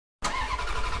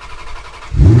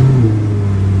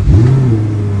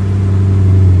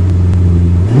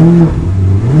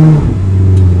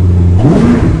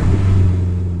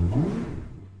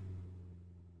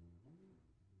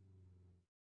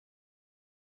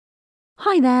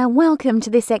Hi there, welcome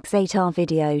to this X8R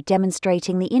video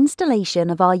demonstrating the installation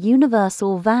of our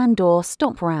universal van door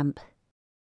stop ramp.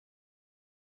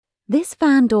 This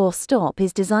van door stop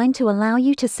is designed to allow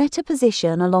you to set a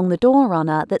position along the door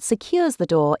runner that secures the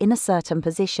door in a certain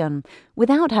position,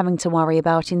 without having to worry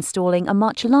about installing a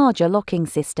much larger locking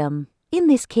system. In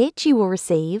this kit you will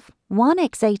receive one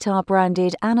X8R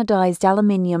branded anodized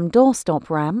aluminium door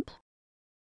stop ramp,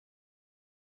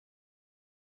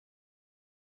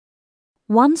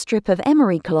 one strip of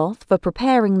emery cloth for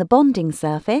preparing the bonding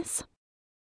surface,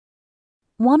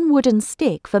 one wooden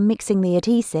stick for mixing the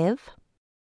adhesive,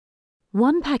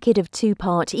 one packet of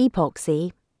 2-part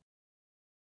epoxy,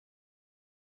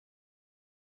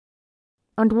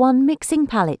 and one mixing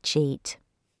pallet sheet.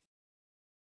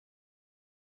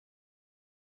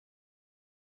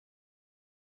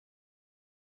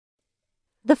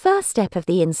 The first step of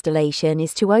the installation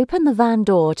is to open the van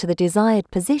door to the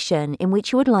desired position in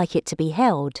which you would like it to be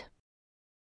held.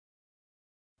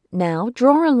 Now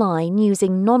draw a line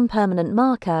using non-permanent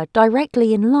marker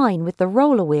directly in line with the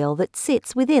roller wheel that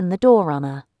sits within the door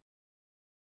runner.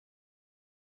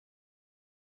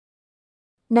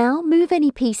 Now move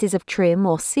any pieces of trim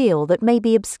or seal that may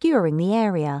be obscuring the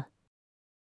area.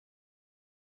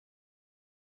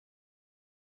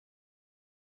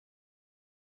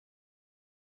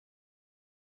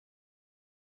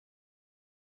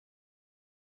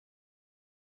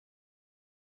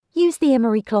 Use the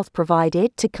emery cloth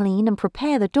provided to clean and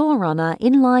prepare the door runner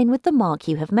in line with the mark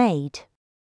you have made.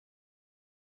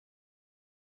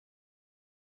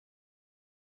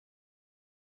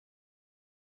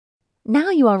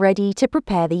 Now you are ready to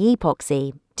prepare the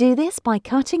epoxy. Do this by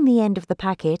cutting the end of the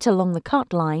packet along the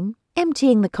cut line,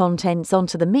 emptying the contents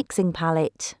onto the mixing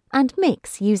pallet, and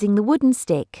mix using the wooden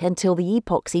stick until the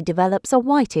epoxy develops a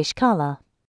whitish colour.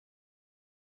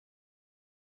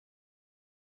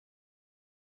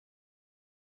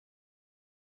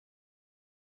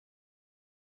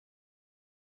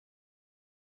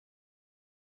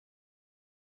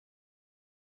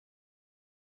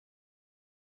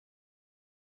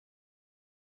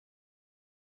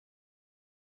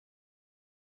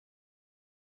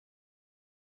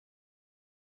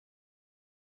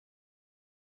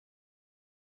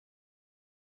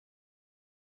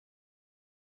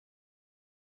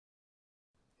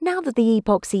 Now that the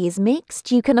epoxy is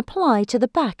mixed, you can apply to the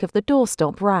back of the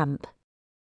doorstop ramp.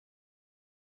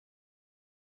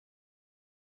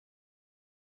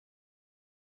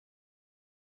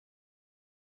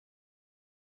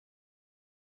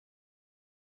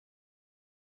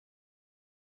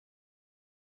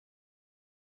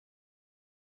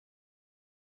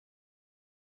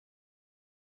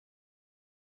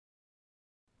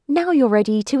 Now you're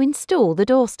ready to install the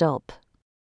doorstop.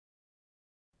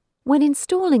 When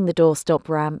installing the doorstop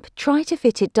ramp, try to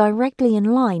fit it directly in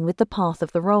line with the path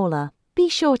of the roller. Be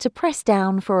sure to press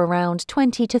down for around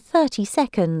 20 to 30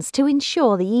 seconds to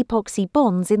ensure the epoxy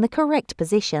bonds in the correct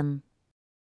position.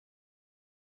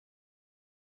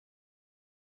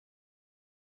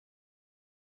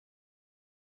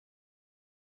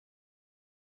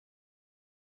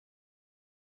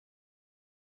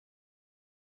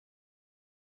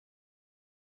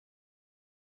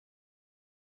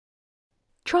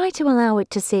 Try to allow it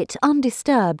to sit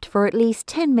undisturbed for at least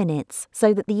 10 minutes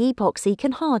so that the epoxy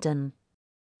can harden.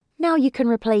 Now you can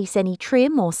replace any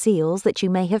trim or seals that you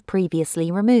may have previously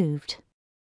removed.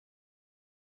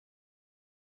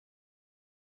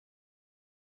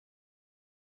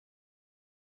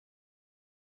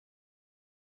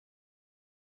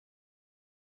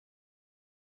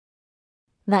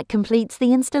 That completes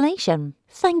the installation.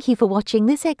 Thank you for watching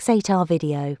this X8R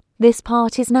video. This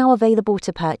part is now available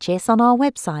to purchase on our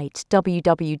website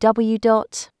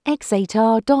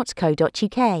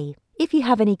www.x8r.co.uk. If you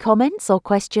have any comments or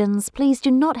questions, please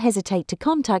do not hesitate to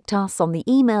contact us on the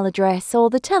email address or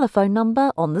the telephone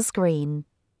number on the screen.